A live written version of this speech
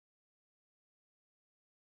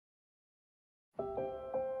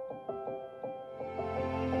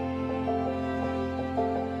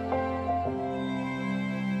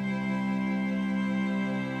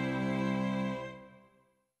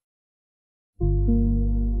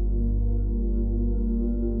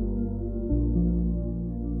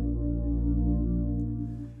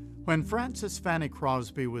When Frances Fanny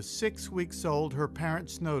Crosby was 6 weeks old, her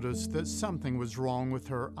parents noticed that something was wrong with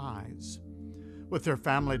her eyes. With their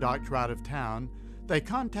family doctor out of town, they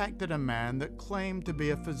contacted a man that claimed to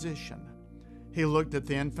be a physician. He looked at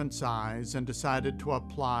the infant's eyes and decided to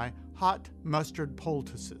apply hot mustard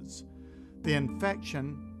poultices. The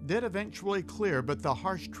infection did eventually clear, but the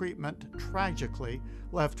harsh treatment tragically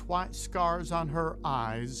left white scars on her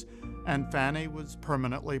eyes, and Fanny was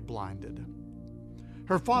permanently blinded.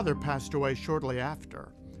 Her father passed away shortly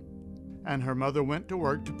after, and her mother went to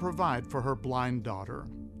work to provide for her blind daughter.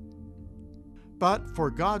 But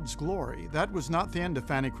for God's glory, that was not the end of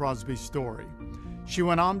Fanny Crosby's story. She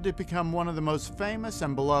went on to become one of the most famous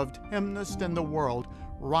and beloved hymnists in the world,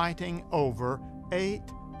 writing over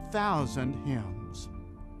 8,000 hymns.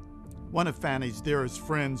 One of Fanny's dearest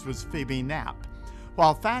friends was Phoebe Knapp.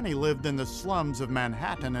 While Fanny lived in the slums of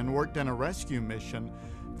Manhattan and worked in a rescue mission,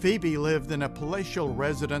 Phoebe lived in a palatial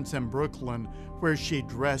residence in Brooklyn where she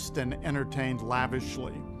dressed and entertained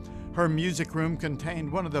lavishly. Her music room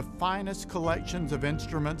contained one of the finest collections of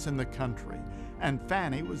instruments in the country, and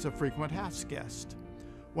Fanny was a frequent house guest.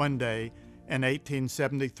 One day, in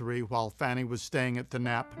 1873, while Fanny was staying at the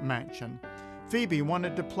Knapp mansion, Phoebe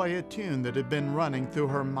wanted to play a tune that had been running through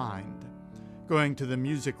her mind. Going to the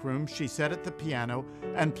music room, she sat at the piano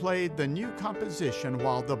and played the new composition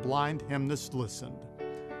while the blind hymnist listened.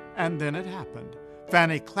 And then it happened.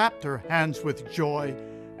 Fanny clapped her hands with joy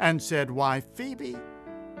and said, "Why, Phoebe,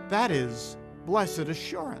 that is Blessed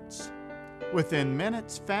Assurance." Within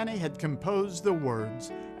minutes, Fanny had composed the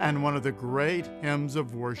words, and one of the great hymns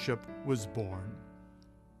of worship was born.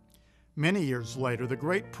 Many years later, the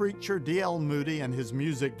great preacher D.L. Moody and his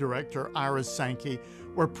music director Ira Sankey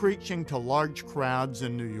were preaching to large crowds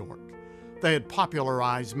in New York. They had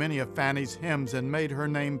popularized many of Fanny's hymns and made her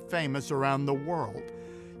name famous around the world.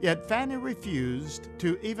 Yet Fanny refused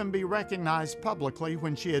to even be recognized publicly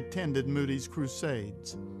when she attended Moody's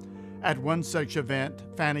crusades. At one such event,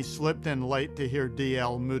 Fanny slipped in late to hear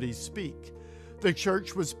D.L. Moody speak. The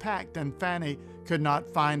church was packed and Fanny could not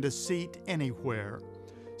find a seat anywhere.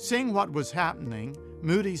 Seeing what was happening,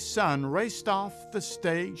 Moody's son raced off the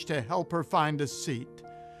stage to help her find a seat.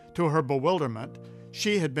 To her bewilderment,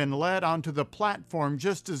 she had been led onto the platform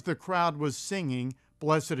just as the crowd was singing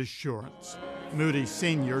Blessed Assurance. Moody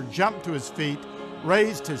Sr. jumped to his feet,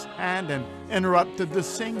 raised his hand, and interrupted the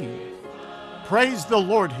singing. "Praise the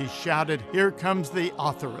Lord," he shouted, "here comes the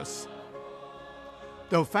authoress."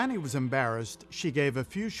 Though Fanny was embarrassed, she gave a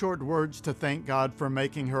few short words to thank God for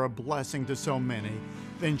making her a blessing to so many.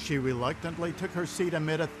 Then she reluctantly took her seat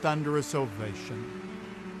amid a thunderous ovation.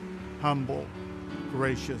 Humble,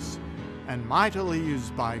 gracious, and mightily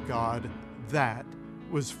used by God, that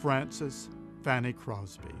was Frances Fanny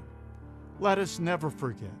Crosby. Let us never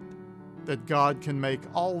forget that God can make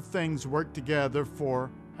all things work together for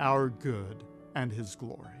our good and His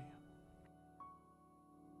glory.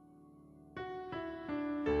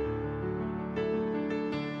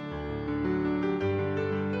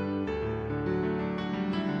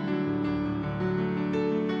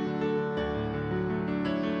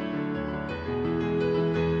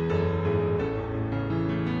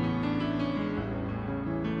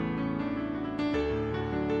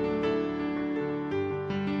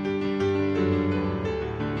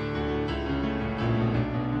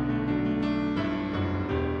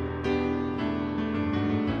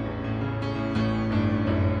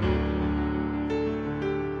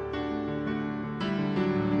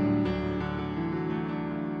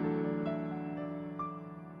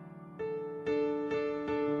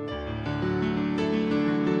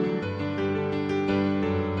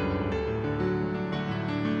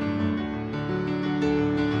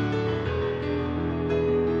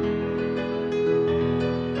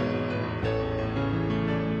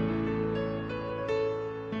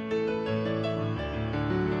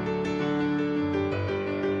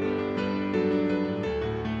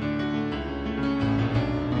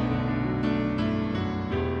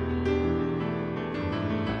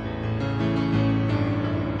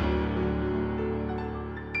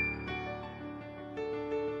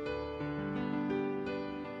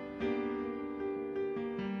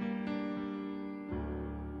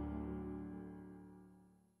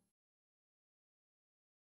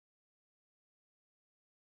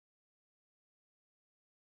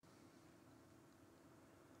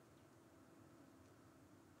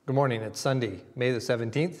 Good morning. It's Sunday, May the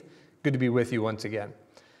 17th. Good to be with you once again.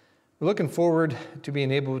 We're looking forward to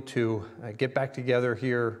being able to get back together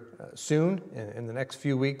here soon in the next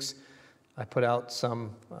few weeks. I put out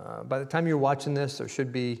some, by the time you're watching this, there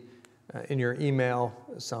should be in your email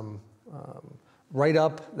some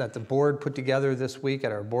write-up that the board put together this week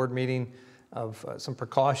at our board meeting of some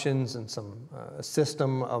precautions and some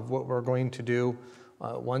system of what we're going to do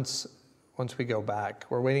once we go back.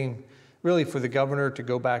 We're waiting really for the governor to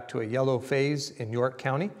go back to a yellow phase in York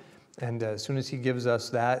County. And as soon as he gives us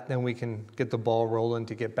that, then we can get the ball rolling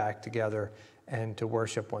to get back together and to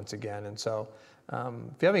worship once again. And so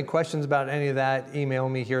if you have any questions about any of that, email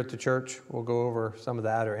me here at the church. We'll go over some of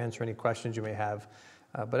that or answer any questions you may have.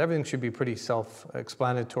 But everything should be pretty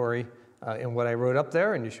self-explanatory in what I wrote up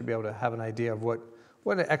there, and you should be able to have an idea of what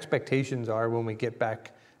the expectations are when we get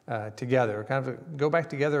back together. Kind of go back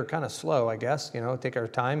together kind of slow, I guess, take our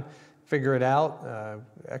time, figure it out,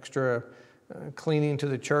 extra cleaning to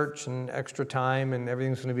the church and extra time, and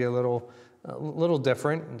everything's going to be a little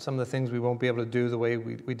different, and some of the things we won't be able to do the way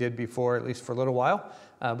we did before, at least for a little while.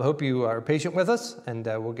 But hope you are patient with us, and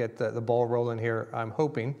we'll get the ball rolling here, I'm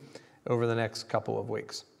hoping, over the next couple of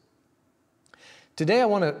weeks. Today I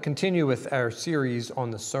want to continue with our series on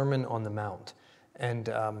the Sermon on the Mount. And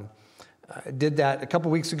I did that a couple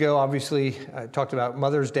weeks ago. Obviously, I talked about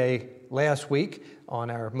Mother's Day last week on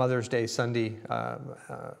our Mother's Day Sunday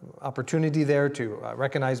opportunity there to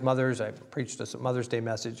recognize mothers. I preached a Mother's Day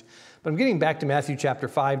message. But I'm getting back to Matthew chapter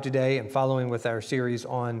 5 today and following with our series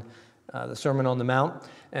on the Sermon on the Mount.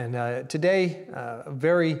 And today, a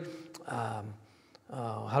very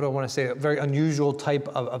how do I want to say it? A very unusual type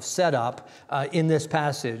of setup in this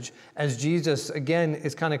passage, as Jesus, again,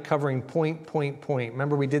 is kind of covering point.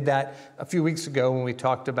 Remember, we did that a few weeks ago when we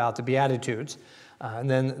talked about the Beatitudes. And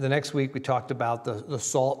then the next week, we talked about the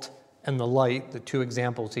salt and the light, the two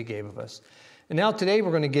examples he gave of us. And now today,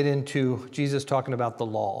 we're going to get into Jesus talking about the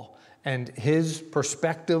law and his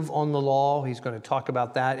perspective on the law. He's going to talk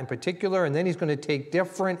about that in particular, and then he's going to take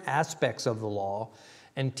different aspects of the law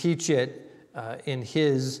and teach it in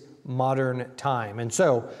his modern time. And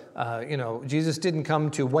so, Jesus didn't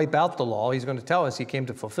come to wipe out the law. He's going to tell us he came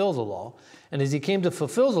to fulfill the law. And as he came to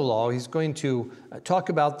fulfill the law, he's going to talk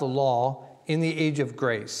about the law in the age of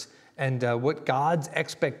grace and what God's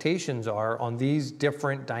expectations are on these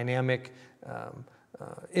different dynamic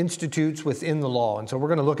institutes within the law. And so we're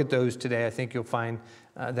going to look at those today. I think you'll find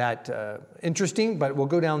that interesting, but we'll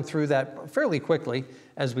go down through that fairly quickly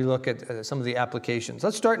as we look at some of the applications.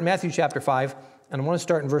 Let's start in Matthew chapter 5, and I want to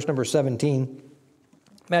start in verse number 17.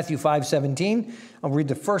 Matthew 5:17. I'll read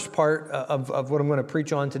the first part of what I'm going to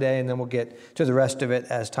preach on today, and then we'll get to the rest of it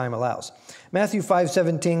as time allows. Matthew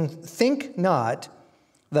 5:17, think not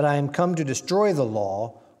that I am come to destroy the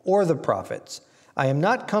law or the prophets. I am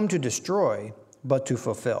not come to destroy, but to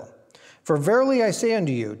fulfill. For verily I say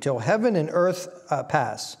unto you, till heaven and earth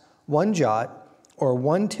pass, one jot or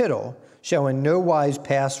one tittle shall in no wise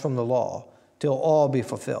pass from the law, till all be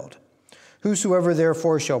fulfilled. Whosoever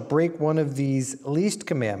therefore shall break one of these least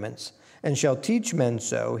commandments, and shall teach men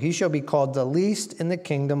so, he shall be called the least in the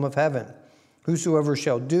kingdom of heaven. Whosoever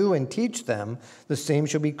shall do and teach them, the same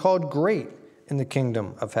shall be called great in the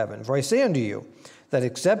kingdom of heaven. For I say unto you, that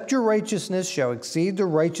except your righteousness shall exceed the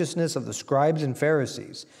righteousness of the scribes and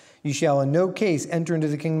Pharisees, ye shall in no case enter into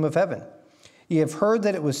the kingdom of heaven. Ye have heard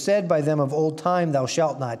that it was said by them of old time, thou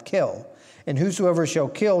shalt not kill. And whosoever shall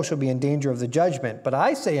kill shall be in danger of the judgment. But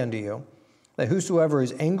I say unto you, that whosoever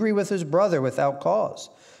is angry with his brother without cause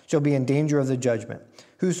shall be in danger of the judgment.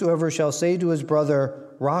 Whosoever shall say to his brother,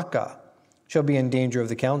 Raca, shall be in danger of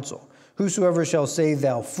the council. Whosoever shall say,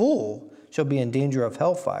 thou fool, shall be in danger of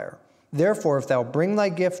hellfire. Therefore, if thou bring thy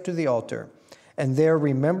gift to the altar, and there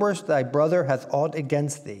rememberest thy brother hath aught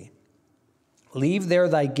against thee, leave there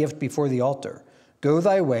thy gift before the altar. Go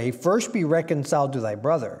thy way, first be reconciled to thy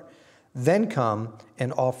brother, then come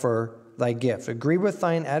and offer thy gift. Agree with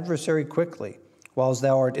thine adversary quickly, whilst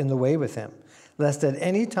thou art in the way with him, lest at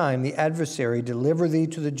any time the adversary deliver thee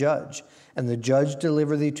to the judge, and the judge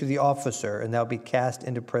deliver thee to the officer, and thou be cast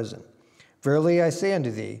into prison. Verily I say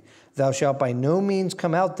unto thee, thou shalt by no means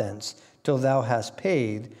come out thence, till thou hast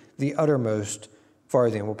paid the uttermost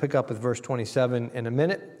farthing. We'll pick up with verse 27 in a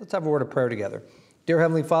minute. Let's have a word of prayer together. Dear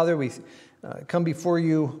Heavenly Father, we come before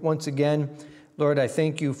you once again. Lord, I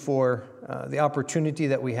thank you for the opportunity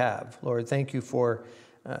that we have. Lord, thank you for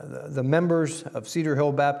the members of Cedar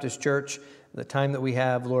Hill Baptist Church, the time that we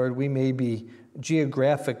have. Lord, we may be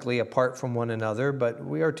geographically apart from one another, but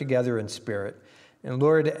we are together in spirit. And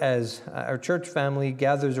Lord, as our church family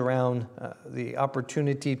gathers around the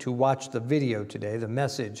opportunity to watch the video today, the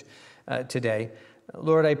message today,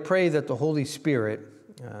 Lord, I pray that the Holy Spirit,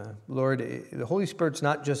 Lord, the Holy Spirit's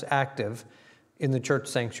not just active in the church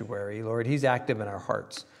sanctuary. Lord, he's active in our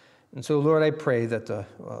hearts. And so, Lord, I pray that the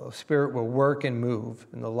Spirit will work and move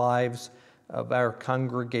in the lives of our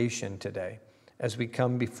congregation today as we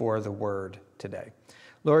come before the Word today.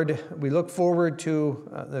 Lord, we look forward to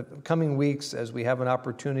the coming weeks as we have an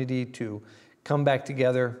opportunity to come back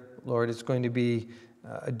together. Lord, it's going to be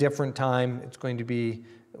a different time. It's going to be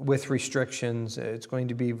with restrictions. It's going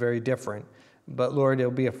to be very different. But Lord,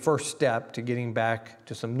 it'll be a first step to getting back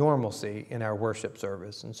to some normalcy in our worship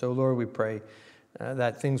service. And so, Lord, we pray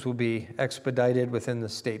that things will be expedited within the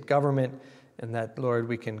state government, and that, Lord,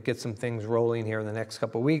 we can get some things rolling here in the next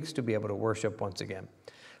couple of weeks to be able to worship once again.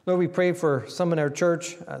 Lord, we pray for some in our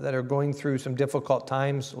church that are going through some difficult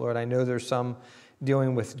times. Lord, I know there's some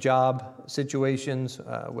dealing with job situations,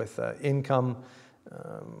 with income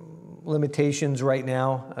limitations right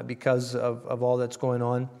now because of all that's going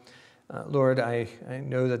on. Lord, I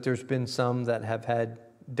know that there's been some that have had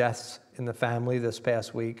deaths in the family this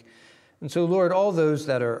past week. And so, Lord, all those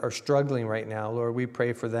that are struggling right now, Lord, we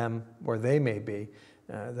pray for them where they may be,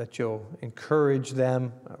 that you'll encourage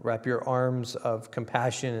them, wrap your arms of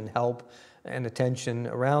compassion and help and attention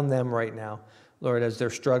around them right now, Lord, as they're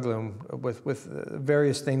struggling with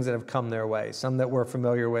various things that have come their way, some that we're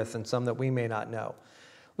familiar with and some that we may not know.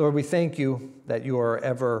 Lord, we thank you that you are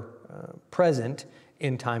ever present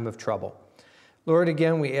in time of trouble. Lord,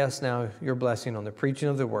 again, we ask now your blessing on the preaching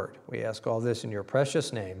of the word. We ask all this in your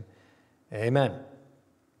precious name. Amen.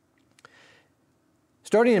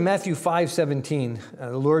 Starting in Matthew 5:17,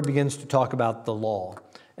 the Lord begins to talk about the law.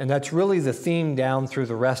 And that's really the theme down through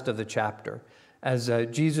the rest of the chapter as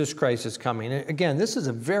Jesus Christ is coming. And again, this is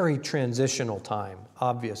a very transitional time,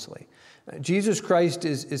 obviously. Jesus Christ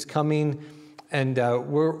is coming, and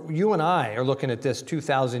you and I are looking at this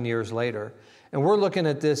 2,000 years later. And we're looking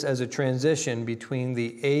at this as a transition between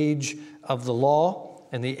the age of the law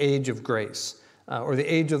and the age of grace, or the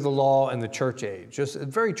age of the law and the church age. Just a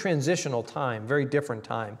very transitional time, very different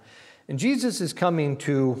time. And Jesus is coming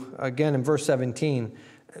to, again in verse 17,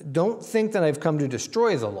 don't think that I've come to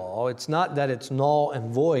destroy the law. It's not that it's null and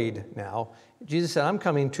void now. Jesus said, I'm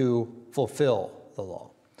coming to fulfill the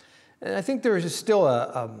law. And I think there is still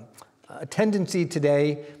a tendency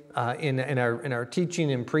today in our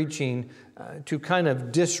teaching and preaching to kind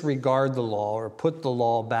of disregard the law or put the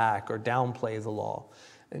law back or downplay the law.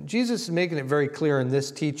 And Jesus is making it very clear in this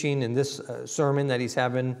teaching, in this sermon that he's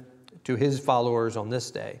having to his followers on this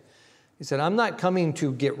day. He said, I'm not coming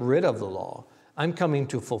to get rid of the law. I'm coming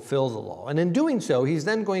to fulfill the law. And in doing so, he's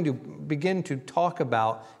then going to begin to talk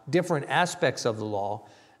about different aspects of the law.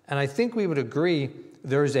 And I think we would agree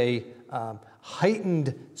there's a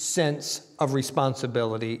heightened sense of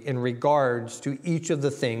responsibility in regards to each of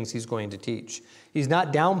the things he's going to teach. He's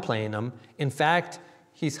not downplaying them. In fact,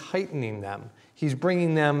 he's heightening them. He's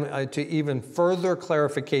bringing them to even further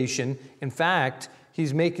clarification. In fact,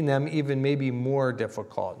 he's making them even maybe more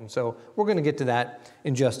difficult. And so we're going to get to that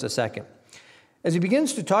in just a second. As he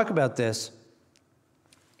begins to talk about this,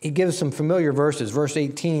 he gives some familiar verses. Verse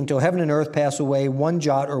 18, till heaven and earth pass away, one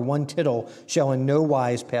jot or one tittle shall in no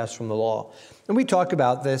wise pass from the law. And we talk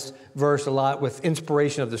about this verse a lot with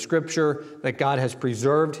inspiration of the Scripture, that God has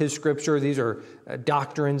preserved his Scripture. These are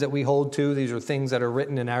doctrines that we hold to. These are things that are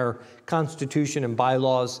written in our Constitution and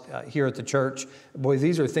bylaws here at the church. Boy,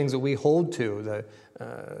 these are things that we hold to.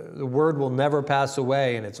 The Word will never pass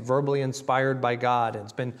away, and it's verbally inspired by God, and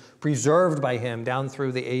it's been preserved by him down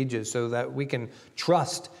through the ages so that we can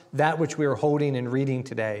trust that which we are holding and reading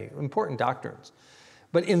today. Important doctrines.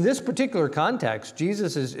 But in this particular context,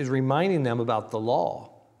 Jesus is reminding them about the law.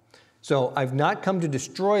 So I've not come to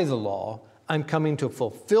destroy the law. I'm coming to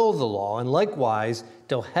fulfill the law. And likewise,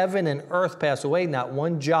 till heaven and earth pass away, not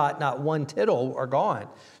one jot, not one tittle are gone.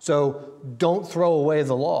 So don't throw away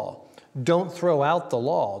the law. Don't throw out the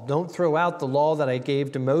law. Don't throw out the law that I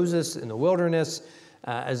gave to Moses in the wilderness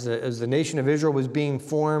as the nation of Israel was being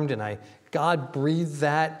formed. And God breathed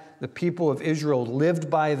that. The people of Israel lived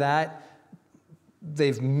by that.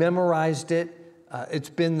 They've memorized it. It's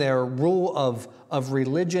been their rule of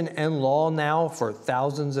religion and law now for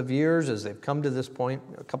thousands of years as they've come to this point,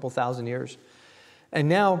 a couple thousand years. And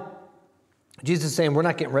now Jesus is saying, we're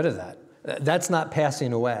not getting rid of that. That's not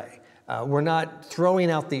passing away. We're not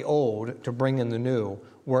throwing out the old to bring in the new.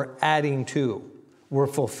 We're adding to. We're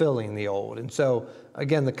fulfilling the old. And so,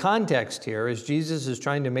 again, the context here is Jesus is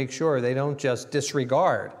trying to make sure they don't just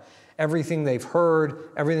disregard everything they've heard,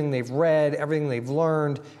 everything they've read, everything they've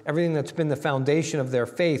learned, everything that's been the foundation of their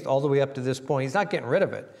faith all the way up to this point. He's not getting rid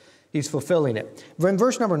of it. He's fulfilling it. In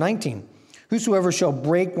verse number 19, whosoever shall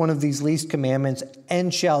break one of these least commandments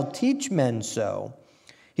and shall teach men so,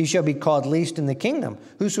 he shall be called least in the kingdom.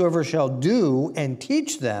 Whosoever shall do and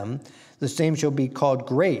teach them, the same shall be called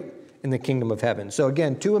great in the kingdom of heaven. So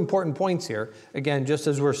again, two important points here. Again, just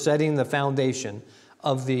as we're setting the foundation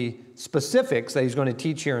of the specifics that he's going to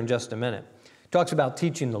teach here in just a minute. talks about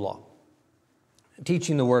teaching the law,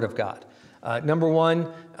 teaching the Word of God. Number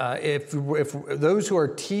one, if those who are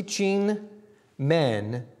teaching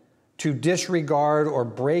men to disregard or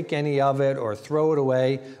break any of it or throw it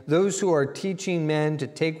away, those who are teaching men to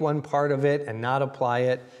take one part of it and not apply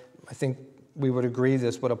it, I think we would agree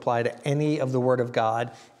this would apply to any of the Word of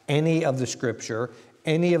God, any of the Scripture,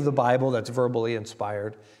 any of the Bible that's verbally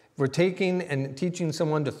inspired. If we're taking and teaching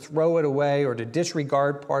someone to throw it away or to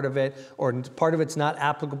disregard part of it, or part of it's not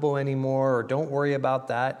applicable anymore, or don't worry about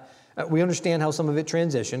that, we understand how some of it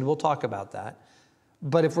transitioned. We'll talk about that.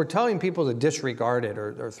 But if we're telling people to disregard it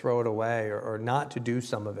or throw it away or not to do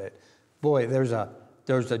some of it, boy, there's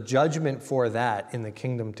a judgment for that in the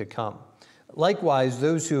kingdom to come. Likewise,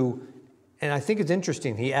 those who, and I think it's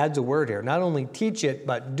interesting, he adds a word here, not only teach it,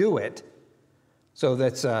 but do it. So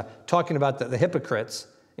that's talking about the hypocrites.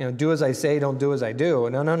 Do as I say, don't do as I do.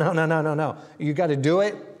 No. You got to do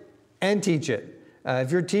it and teach it.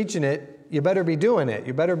 If you're teaching it, you better be doing it.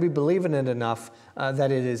 You better be believing it enough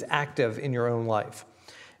that it is active in your own life.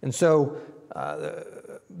 And so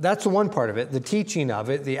that's the one part of it, the teaching of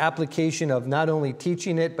it, the application of not only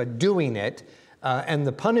teaching it, but doing it, and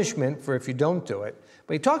the punishment for if you don't do it.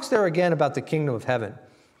 But he talks there again about the kingdom of heaven.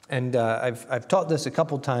 And I've taught this a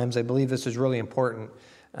couple times. I believe this is really important,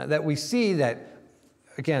 that we see that,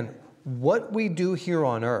 again, what we do here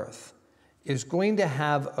on earth is going to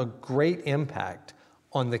have a great impact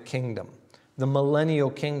on the kingdom, the millennial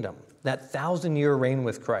kingdom, that 1,000-year reign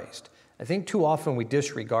with Christ. I think too often we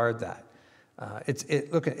disregard that. It's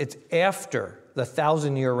after the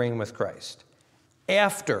 1,000-year reign with Christ,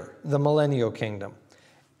 after the millennial kingdom,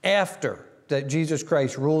 after that Jesus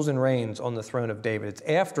Christ rules and reigns on the throne of David. It's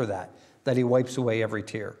after that he wipes away every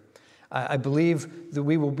tear. I believe that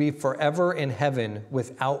we will be forever in heaven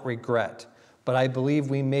without regret, but I believe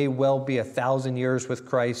we may well be 1,000 years with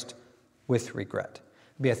Christ with regret.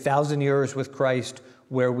 Be 1,000 years with Christ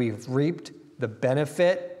where we've reaped the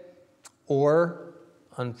benefit or,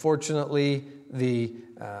 unfortunately, the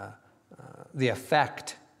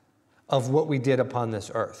effect of what we did upon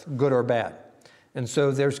this earth, good or bad. And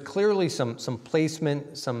so there's clearly some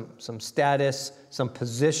placement, some status, some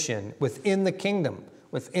position within the kingdom,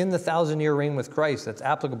 within the 1,000-year reign with Christ that's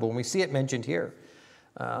applicable. And we see it mentioned here.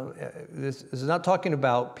 This is not talking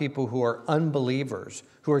about people who are unbelievers,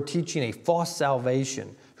 who are teaching a false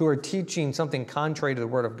salvation, who are teaching something contrary to the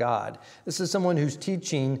Word of God. This is someone who's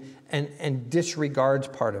teaching and disregards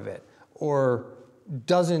part of it, or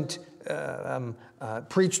doesn't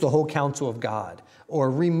preach the whole counsel of God, or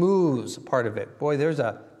removes part of it. Boy, there's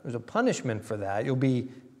a punishment for that. You'll be,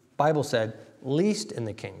 Bible said, least in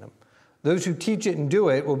the kingdom. Those who teach it and do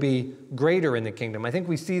it will be greater in the kingdom. I think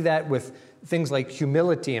we see that with things like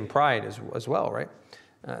humility and pride as well, right?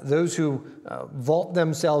 Those who vault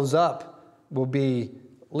themselves up will be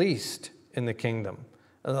least in the kingdom.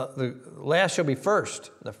 The last shall be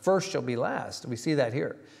first. The first shall be last. We see that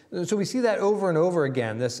here. So we see that over and over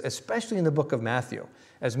again, this, especially in the book of Matthew,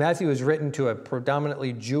 as Matthew is written to a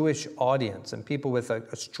predominantly Jewish audience and people with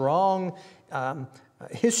a strong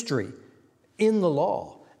history in the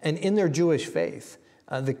law and in their Jewish faith.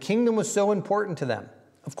 The kingdom was so important to them.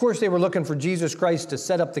 Of course, they were looking for Jesus Christ to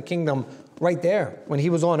set up the kingdom right there when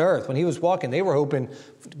he was on earth, when he was walking. They were hoping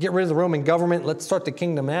to get rid of the Roman government. Let's start the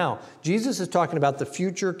kingdom now. Jesus is talking about the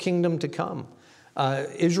future kingdom to come.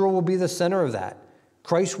 Israel will be the center of that.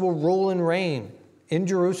 Christ will rule and reign in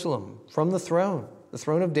Jerusalem from the throne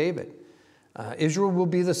of David. Israel will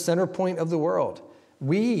be the center point of the world.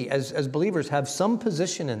 We, as believers, have some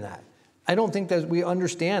position in that. I don't think that we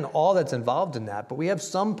understand all that's involved in that, but we have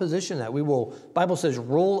some position that we will, Bible says,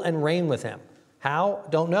 rule and reign with him. How?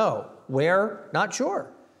 Don't know. Where? Not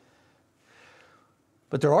sure.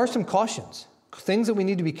 But there are some cautions, things that we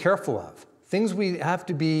need to be careful of, things we have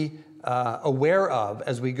to be aware of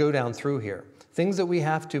as we go down through here, things that we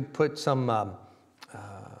have to put some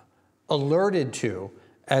alerted to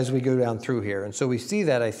as we go down through here. And so we see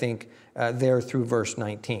that, I think, there through verse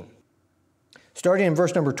 19. Starting in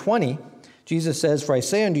verse number 20, Jesus says, "For I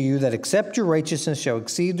say unto you that except your righteousness shall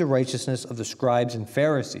exceed the righteousness of the scribes and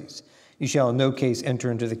Pharisees, you shall in no case enter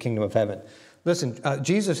into the kingdom of heaven." Listen,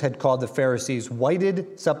 Jesus had called the Pharisees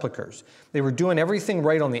whited sepulchres. They were doing everything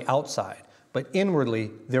right on the outside, but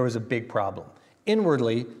inwardly there was a big problem.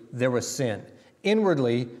 Inwardly, there was sin.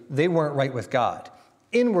 Inwardly, they weren't right with God.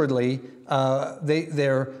 Inwardly, they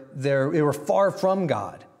were far from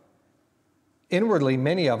God. Inwardly,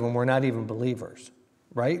 many of them were not even believers,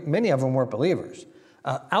 right? Many of them weren't believers.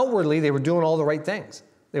 Outwardly, they were doing all the right things.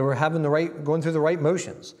 They were going through the right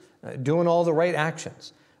motions, doing all the right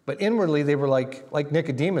actions. But inwardly, they were like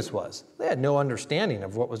Nicodemus was. They had no understanding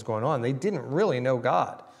of what was going on. They didn't really know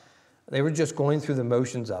God. They were just going through the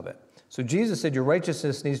motions of it. So Jesus said, your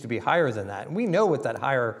righteousness needs to be higher than that. And we know what that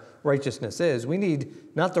higher righteousness is. We need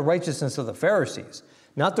not the righteousness of the Pharisees,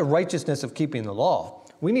 not the righteousness of keeping the law.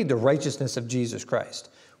 We need the righteousness of Jesus Christ,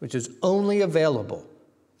 which is only available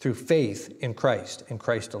through faith in Christ and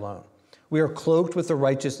Christ alone. We are cloaked with the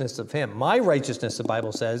righteousness of him. My righteousness, the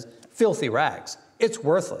Bible says, filthy rags. It's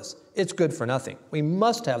worthless. It's good for nothing. We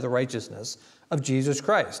must have the righteousness of Jesus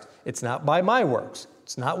Christ. It's not by my works.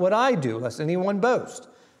 It's not what I do, lest anyone boast.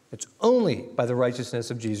 It's only by the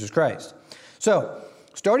righteousness of Jesus Christ. So,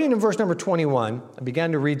 starting in verse number 21, I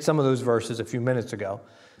began to read some of those verses a few minutes ago,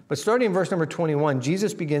 but starting in verse number 21,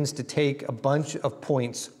 Jesus begins to take a bunch of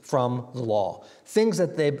points from the law, things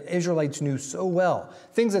that the Israelites knew so well,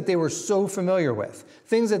 things that they were so familiar with,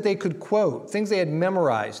 things that they could quote, things they had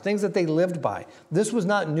memorized, things that they lived by. This was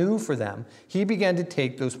not new for them. He began to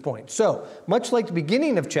take those points. So, much like the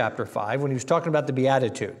beginning of chapter 5, when he was talking about the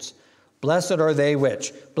Beatitudes, blessed are they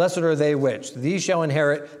which, blessed are they which, these shall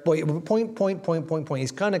inherit, point.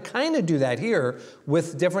 He's going to kind of do that here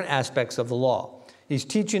with different aspects of the law. He's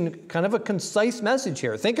teaching kind of a concise message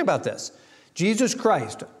here. Think about this. Jesus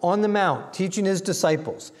Christ on the Mount, teaching his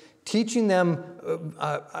disciples, teaching them,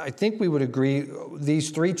 I think we would agree,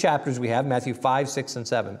 these three chapters we have, Matthew 5, 6, and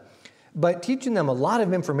 7, but teaching them a lot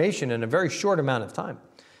of information in a very short amount of time.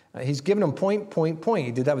 He's given them point.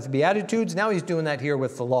 He did that with the Beatitudes. Now he's doing that here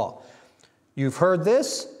with the law. You've heard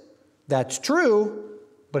this. That's true,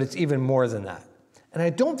 but it's even more than that. And I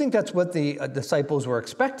don't think that's what the disciples were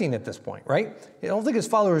expecting at this point, right? I don't think his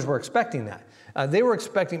followers were expecting that. They were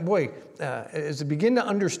expecting, as they begin to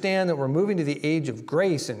understand that we're moving to the age of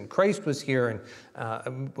grace and Christ was here,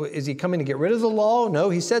 and is he coming to get rid of the law? No,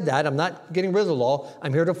 he said that. I'm not getting rid of the law.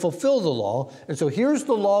 I'm here to fulfill the law. And so here's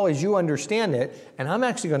the law as you understand it, and I'm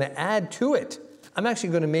actually going to add to it. I'm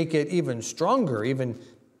actually going to make it even stronger, even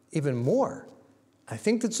more. I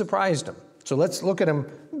think that surprised them. So let's look at them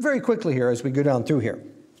very quickly here as we go down through here.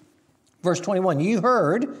 Verse 21, ye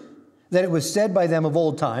heard that it was said by them of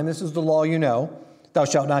old time, this is the law you know, thou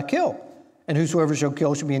shalt not kill, and whosoever shall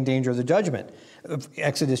kill shall be in danger of the judgment.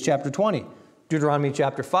 Exodus chapter 20, Deuteronomy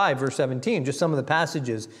chapter 5, verse 17, just some of the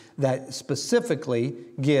passages that specifically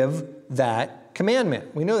give that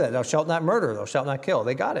commandment. We know that, thou shalt not murder, thou shalt not kill.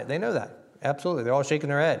 They got it, they know that. Absolutely, they're all shaking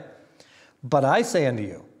their head. But I say unto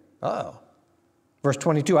you, verse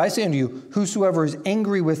 22, I say unto you, whosoever is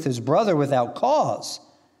angry with his brother without cause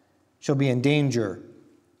shall be in danger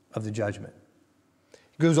of the judgment.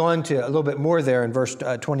 He goes on to a little bit more there in verse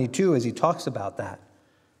 22 as he talks about that.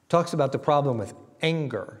 Talks about the problem with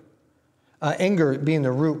anger. Anger being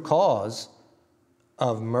the root cause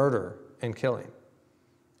of murder and killing.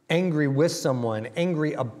 Angry with someone,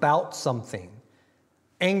 angry about something,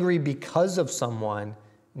 angry because of someone,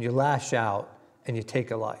 and you lash out and you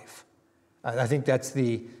take a life. I think that's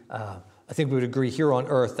I think we would agree here on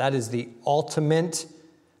earth, that is the ultimate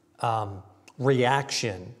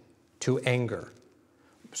reaction to anger.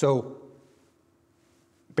 So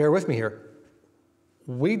bear with me here.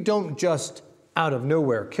 We don't just out of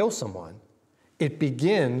nowhere kill someone. It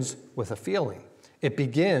begins with a feeling. It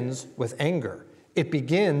begins with anger. It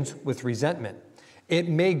begins with resentment. It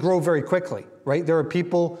may grow very quickly, right? There are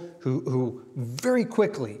people who very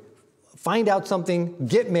quickly find out something,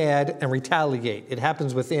 get mad, and retaliate. It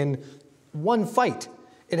happens within one fight.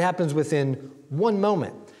 It happens within one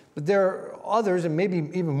moment. But there are others, and maybe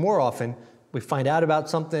even more often, we find out about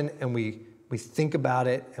something and we think about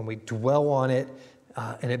it and we dwell on it,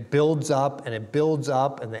 and it builds up and it builds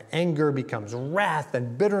up, and the anger becomes wrath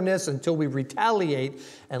and bitterness until we retaliate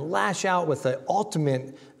and lash out with the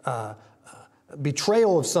ultimate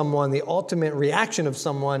betrayal of someone, the ultimate reaction of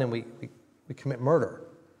someone, and we commit murder.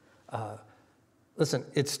 Listen,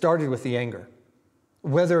 it started with the anger.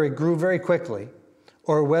 Whether it grew very quickly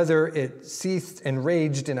or whether it ceased and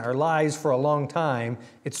raged in our lives for a long time,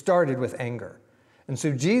 it started with anger. And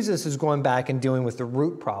so Jesus is going back and dealing with the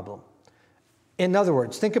root problem. In other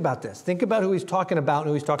words, think about this. Think about who he's talking about and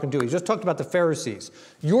who he's talking to. He just talked about the Pharisees.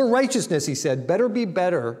 Your righteousness, he said, better be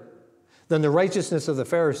better than the righteousness of the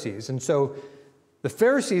Pharisees. And so the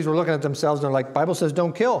Pharisees were looking at themselves and they're like, Bible says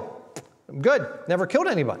don't kill. I'm good. Never killed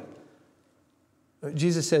anybody.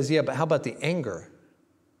 Jesus says, yeah, but how about the anger?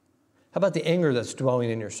 How about the anger that's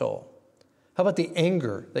dwelling in your soul? How about the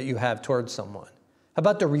anger that you have towards someone? How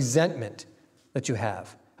about the resentment that you have?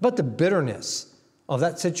 How about the bitterness of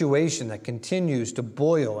that situation that continues to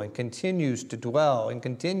boil and continues to dwell and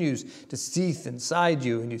continues to seethe inside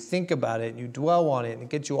you, and you think about it and you dwell on it and it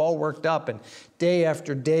gets you all worked up, and day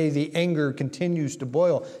after day the anger continues to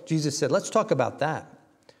boil. Jesus said, let's talk about that.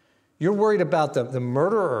 You're worried about the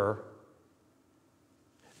murderer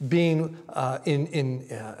being in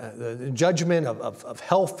the judgment of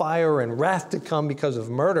hellfire and wrath to come because of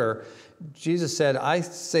murder. Jesus said, I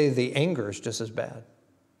say the anger is just as bad.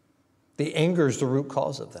 The anger is the root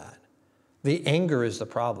cause of that. The anger is the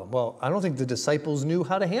problem. Well, I don't think the disciples knew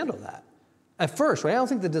how to handle that at first, right? I don't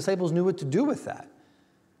think the disciples knew what to do with that.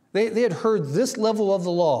 They had heard this level of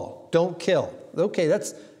the law, don't kill. Okay,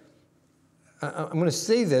 I'm going to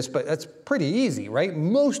say this, but that's pretty easy, right?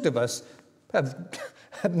 Most of us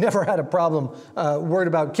have never had a problem worried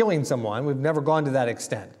about killing someone. We've never gone to that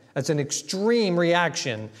extent. That's an extreme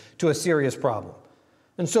reaction to a serious problem.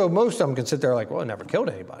 And so most of them can sit there like, well, I never killed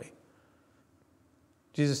anybody.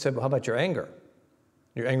 Jesus said, well, how about your anger?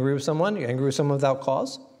 You're angry with someone? You're angry with someone without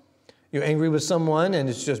cause? You're angry with someone and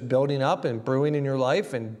it's just building up and brewing in your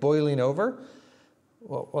life and boiling over?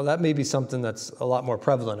 Well, that may be something that's a lot more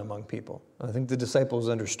prevalent among people. I think the disciples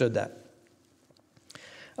understood that.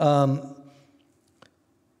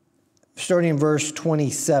 Starting in verse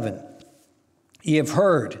 27. Ye have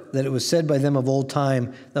heard that it was said by them of old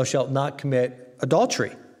time, thou shalt not commit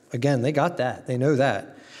adultery. Again, they got that. They know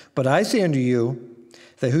that. But I say unto you,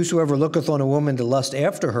 that whosoever looketh on a woman to lust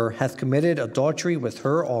after her hath committed adultery with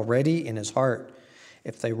her already in his heart.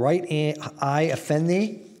 If thy right eye offend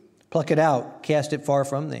thee, pluck it out, cast it far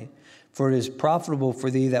from thee. For it is profitable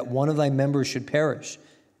for thee that one of thy members should perish,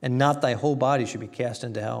 and not thy whole body should be cast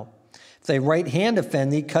into hell. If thy right hand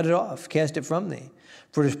offend thee, cut it off, cast it from thee.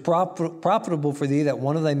 For it is profitable for thee that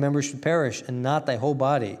one of thy members should perish, and not thy whole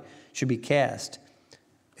body should be cast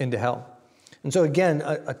into hell. And so again,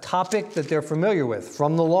 a topic that they're familiar with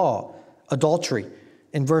from the law, adultery.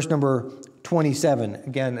 In verse number 27,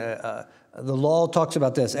 again, the law talks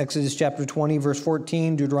about this. Exodus chapter 20, verse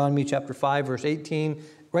 14, Deuteronomy chapter 5, verse 18,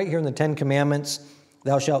 right here in the Ten Commandments,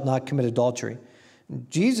 thou shalt not commit adultery.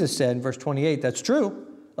 Jesus said in verse 28, that's true.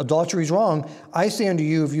 Adultery is wrong. I say unto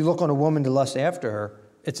you, if you look on a woman to lust after her,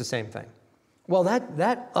 it's the same thing. Well,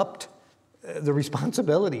 that upped the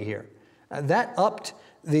responsibility here. That upped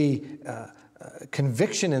the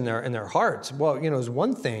conviction in their hearts. Well, it was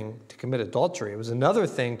one thing to commit adultery. It was another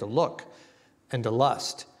thing to look and to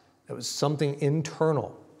lust. It was something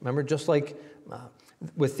internal. Remember, just like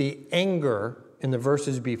with the anger in the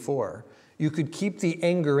verses before, you could keep the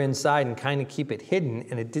anger inside and kind of keep it hidden,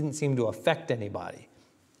 and it didn't seem to affect anybody.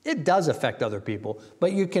 It does affect other people,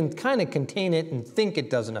 but you can kind of contain it and think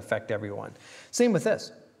it doesn't affect everyone. Same with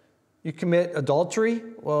this. You commit adultery,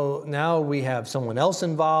 well, now we have someone else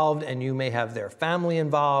involved, and you may have their family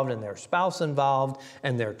involved and their spouse involved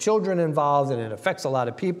and their children involved, and it affects a lot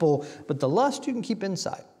of people. But the lust you can keep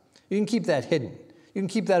inside. You can keep that hidden. You can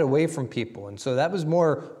keep that away from people. And so that was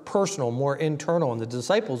more personal, more internal. And the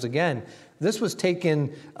disciples, again, this was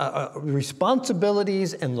taking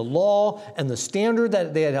responsibilities and the law and the standard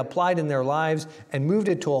that they had applied in their lives and moved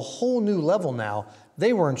it to a whole new level now.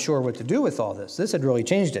 They weren't sure what to do with all this. This had really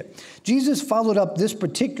changed it. Jesus followed up this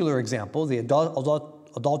particular example, the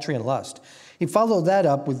adultery and lust. He followed that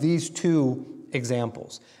up with these two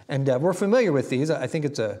examples. And we're familiar with these. I think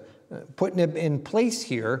it's putting it in place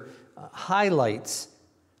here highlights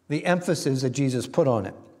the emphasis that Jesus put on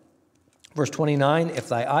it. Verse 29, if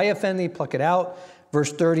thy eye offend thee, pluck it out.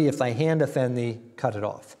 Verse 30, if thy hand offend thee, cut it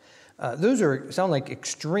off. Those sound like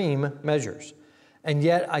extreme measures. And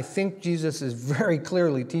yet, I think Jesus is very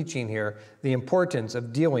clearly teaching here the importance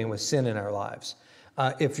of dealing with sin in our lives.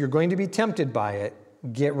 If you're going to be tempted by it,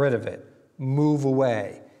 get rid of it. Move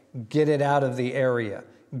away. Get it out of the area.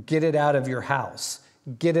 Get it out of your house.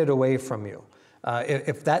 Get it away from you.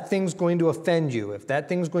 If that thing's going to offend you, if that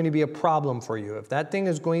thing's going to be a problem for you, if that thing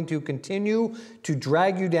is going to continue to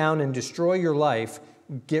drag you down and destroy your life,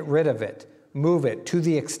 get rid of it. Move it to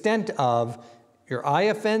the extent of your eye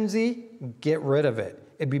offends thee, get rid of it.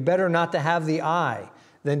 It'd be better not to have the eye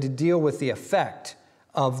than to deal with the effect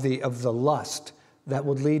of the lust that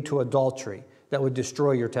would lead to adultery, that would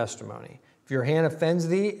destroy your testimony. If your hand offends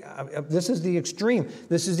thee, this is the extreme.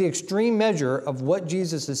 This is the extreme measure of what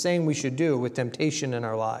Jesus is saying we should do with temptation in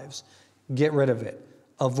our lives. Get rid of it.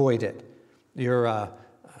 Avoid it. You're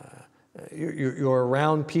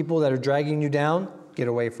around people that are dragging you down, get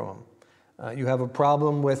away from them. You have a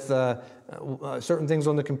problem with certain things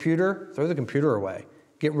on the computer, throw the computer away.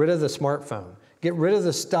 Get rid of the smartphone. Get rid of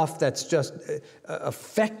the stuff that's just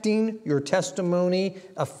affecting your testimony,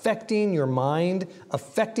 affecting your mind,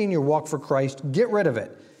 affecting your walk for Christ. Get rid of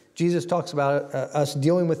it. Jesus talks about us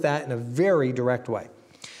dealing with that in a very direct way.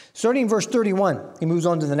 Starting in verse 31, he moves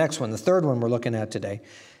on to the next one, the third one we're looking at today,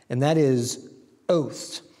 and that is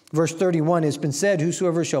oaths. Verse 31, it's been said,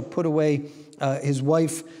 whosoever shall put away his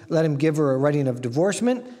wife, let him give her a writing of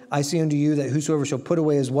divorcement. I say unto you that whosoever shall put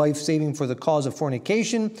away his wife, saving for the cause of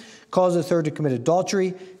fornication, causeth her to commit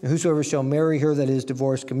adultery, and whosoever shall marry her that is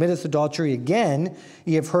divorced committeth adultery. Again,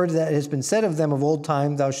 ye have heard that it has been said of them of old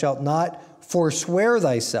time, thou shalt not forswear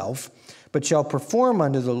thyself, but shalt perform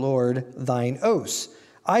unto the Lord thine oaths.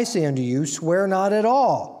 I say unto you, swear not at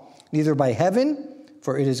all, neither by heaven,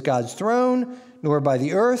 for it is God's throne, nor by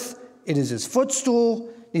the earth, it is his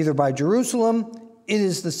footstool, neither by Jerusalem, it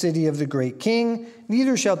is the city of the great king,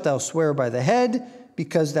 neither shalt thou swear by the head,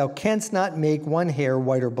 because thou canst not make one hair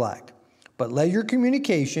white or black. But let your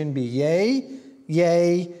communication be yea,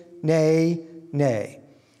 yea, nay, nay.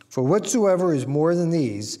 For whatsoever is more than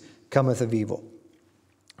these cometh of evil.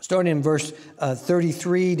 Starting in verse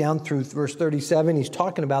 33 down through verse 37, he's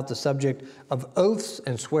talking about the subject of oaths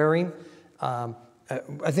and swearing.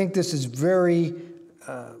 I think this is very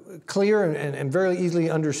clear and very easily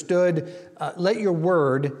understood. Let your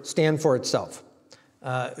word stand for itself.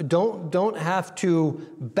 Don't have to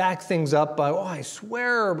back things up by, I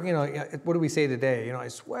swear, what do we say today? I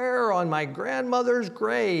swear on my grandmother's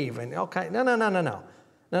grave and all kind.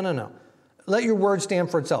 No. Let your word stand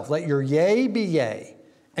for itself. Let your yea be yea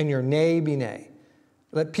and your nay be nay.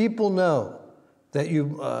 Let people know that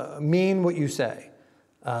you mean what you say.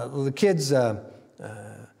 The kids,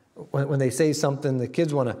 when they say something, the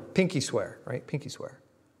kids want to pinky swear, right? Pinky swear.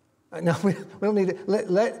 No, we don't need to.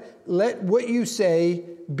 Let what you say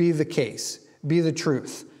be the case, be the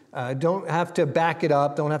truth. Don't have to back it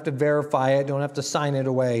up. Don't have to verify it. Don't have to sign it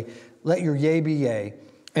away. Let your yea be yea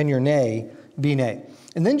and your nay be nay.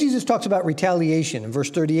 And then Jesus talks about retaliation. In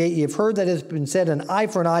verse 38, ye have heard that it has been said, an eye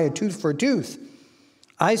for an eye, a tooth for a tooth.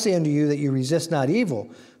 I say unto you that you resist not evil.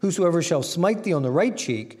 Whosoever shall smite thee on the right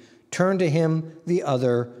cheek, turn to him the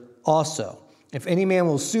other also. If any man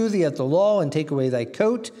will sue thee at the law and take away thy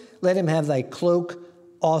coat, let him have thy cloak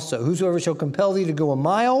also. Whosoever shall compel thee to go a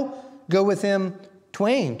mile, go with him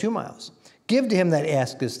 2 miles. Give to him that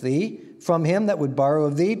asketh thee. From him that would borrow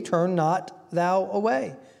of thee, turn not thou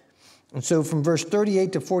away. And so from verse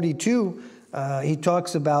 38 to 42, he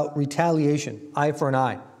talks about retaliation, eye for an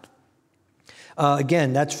eye.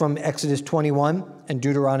 Again, that's from Exodus 21 and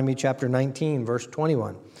Deuteronomy chapter 19, verse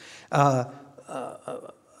 21.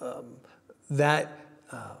 That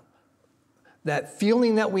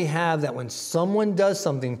feeling that we have that when someone does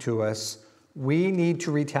something to us, we need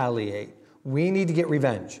to retaliate. We need to get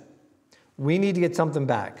revenge. We need to get something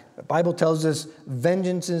back. The Bible tells us,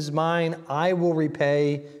 vengeance is mine, I will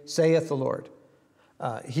repay, saith the Lord.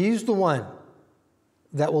 He's the one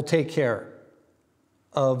that will take care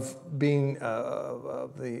of being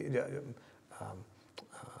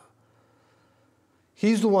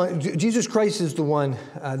He's the one, Jesus Christ is the one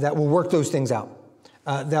that will work those things out,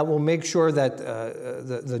 that will make sure that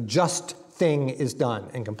the just thing is done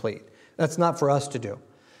and complete. That's not for us to do.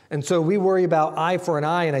 And so we worry about eye for an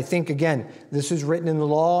eye, and I think, again, this is written in the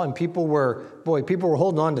law, and people were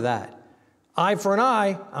holding on to that. Eye for an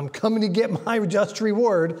eye, I'm coming to get my just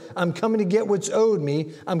reward. I'm coming to get what's owed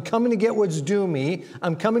me. I'm coming to get what's due me.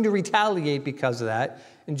 I'm coming to retaliate because of that.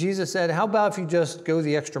 And Jesus said, how about if you just go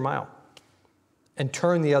the extra mile and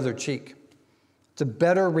turn the other cheek? It's a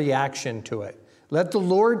better reaction to it. Let the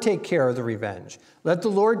Lord take care of the revenge. Let the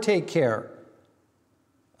Lord take care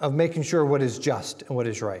of making sure what is just and what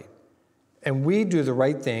is right. And we do the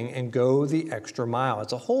right thing and go the extra mile.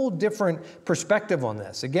 It's a whole different perspective on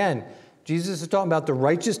this. Again, Jesus is talking about the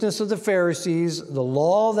righteousness of the Pharisees, the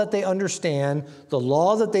law that they understand, the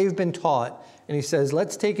law that they've been taught. And he says,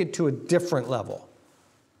 let's take it to a different level.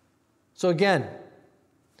 So again,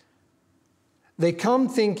 they come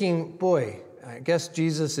thinking, boy, I guess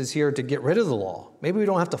Jesus is here to get rid of the law. Maybe we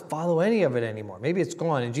don't have to follow any of it anymore. Maybe it's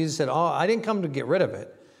gone. And Jesus said, I didn't come to get rid of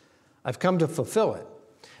it. I've come to fulfill it.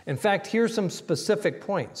 In fact, here's some specific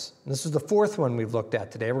points. And this is the fourth one we've looked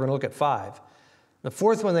at today. We're going to look at 5. The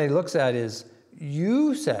fourth one that he looks at is,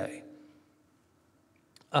 you say,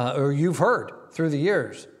 or you've heard through the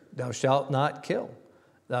years, thou shalt not kill.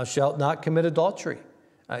 Thou shalt not commit adultery.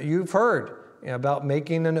 You've heard about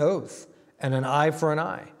making an oath and an eye for an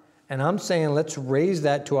eye. And I'm saying let's raise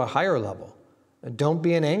that to a higher level. Don't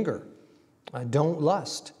be in anger. Don't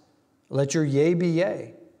lust. Let your yea be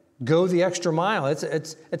yea. Go the extra mile.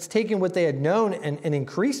 It's taking what they had known and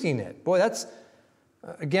increasing it. Boy, that's,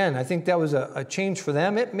 again, I think that was a change for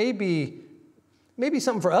them. It may be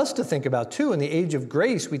something for us to think about too. In the age of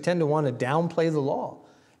grace, we tend to want to downplay the law.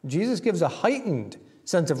 Jesus gives a heightened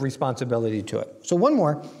sense of responsibility to it. So one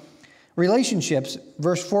more, relationships,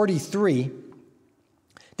 verse 43,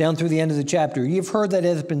 down through the end of the chapter. Ye have heard that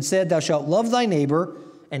it hath been said, thou shalt love thy neighbor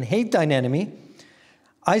and hate thine enemy.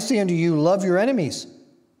 I say unto you, love your enemies,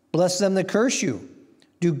 bless them that curse you,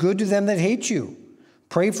 do good to them that hate you,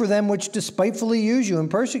 pray for them which despitefully use you and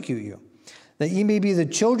persecute you, that ye may be the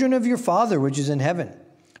children of your Father which is in heaven.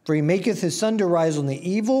 For he maketh his sun to rise on the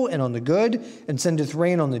evil and on the good, and sendeth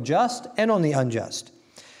rain on the just and on the unjust.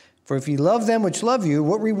 For if ye love them which love you,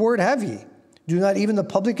 what reward have ye? Do not even the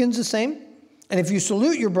publicans the same? And if you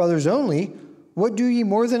salute your brothers only, what do ye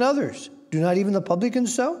more than others? Do not even the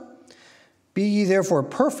publicans so? Be ye therefore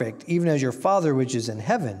perfect, even as your Father which is in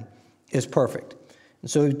heaven is perfect. And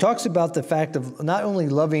so he talks about the fact of not only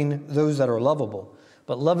loving those that are lovable,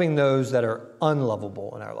 but loving those that are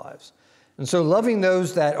unlovable in our lives. And so loving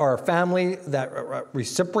those that are family, that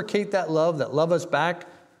reciprocate that love us back, the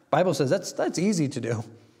Bible says that's easy to do.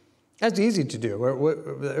 That's easy to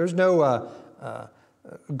do. There's no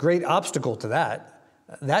great obstacle to that.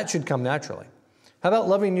 That should come naturally. How about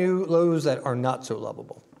loving those that are not so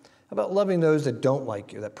lovable? How about loving those that don't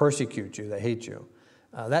like you, that persecute you, that hate you?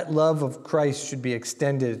 That love of Christ should be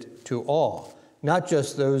extended to all, not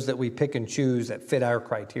just those that we pick and choose that fit our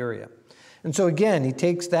criteria. And so again, he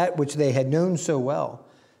takes that which they had known so well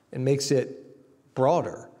and makes it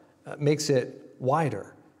broader, makes it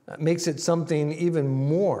wider, makes it something even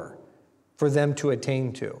more for them to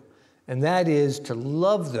attain to. And that is to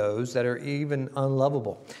love those that are even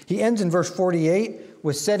unlovable. He ends in verse 48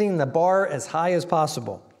 with setting the bar as high as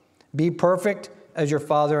possible. Be perfect as your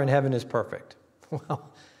Father in heaven is perfect.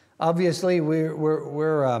 Well, obviously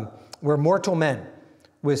we're mortal men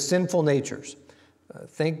with sinful natures.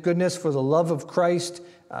 Thank goodness for the love of Christ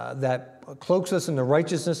that cloaks us in the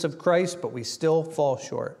righteousness of Christ, but we still fall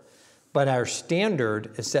short. But our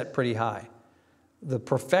standard is set pretty high. The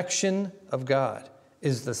perfection of God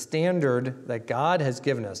is the standard that God has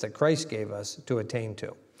given us, that Christ gave us to attain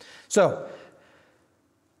to. So,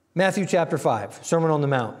 Matthew chapter 5, Sermon on the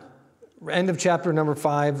Mount. End of chapter number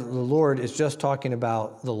 5, the Lord is just talking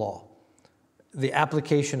about the law, the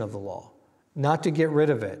application of the law, not to get rid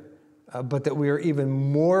of it, but that we are even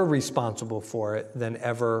more responsible for it than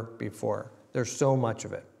ever before. There's so much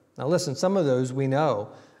of it. Now listen, some of those we know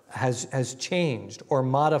has changed or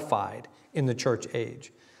modified in the church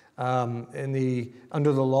age. Under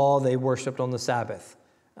the law, they worshiped on the Sabbath.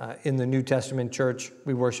 In the New Testament church,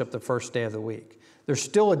 we worship the first day of the week. There's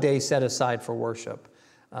still a day set aside for worship.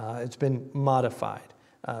 It's been modified.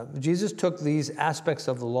 Jesus took these aspects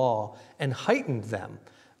of the law and heightened them,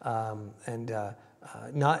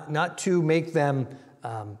 not to make them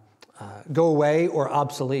go away or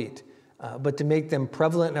obsolete, but to make them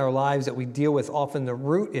prevalent in our lives, that we deal with often the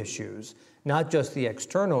root issues, not just the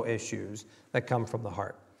external issues that come from the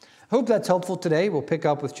heart. I hope that's helpful today. We'll pick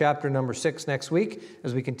up with chapter number 6 next week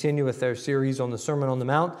as we continue with our series on the Sermon on the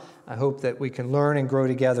Mount. I hope that we can learn and grow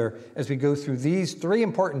together as we go through these 3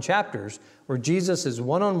 important chapters where Jesus is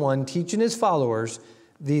one-on-one teaching his followers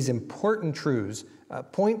these important truths,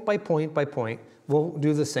 point by point by point. We'll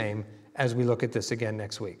do the same as we look at this again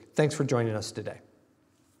next week. Thanks for joining us today.